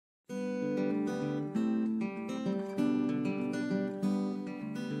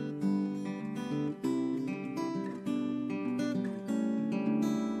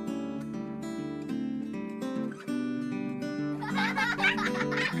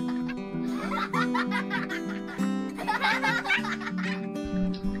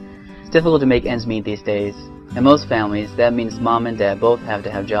It's difficult to make ends meet these days. In most families, that means mom and dad both have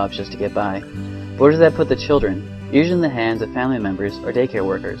to have jobs just to get by. But where does that put the children? Usually in the hands of family members or daycare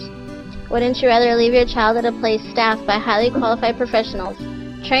workers. Wouldn't you rather leave your child at a place staffed by highly qualified professionals,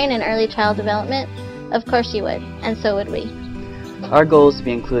 trained in early child development? Of course you would, and so would we. Our goal is to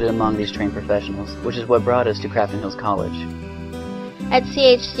be included among these trained professionals, which is what brought us to Crafton Hills College. At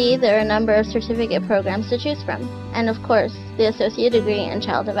CHC, there are a number of certificate programs to choose from, and of course, the associate degree in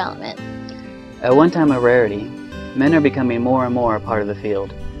child development. At one time a rarity, men are becoming more and more a part of the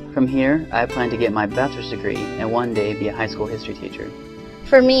field. From here, I plan to get my bachelor's degree and one day be a high school history teacher.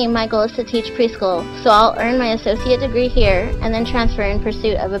 For me, my goal is to teach preschool, so I'll earn my associate degree here and then transfer in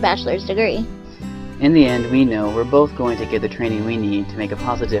pursuit of a bachelor's degree. In the end, we know we're both going to get the training we need to make a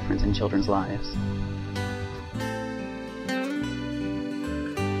positive difference in children's lives.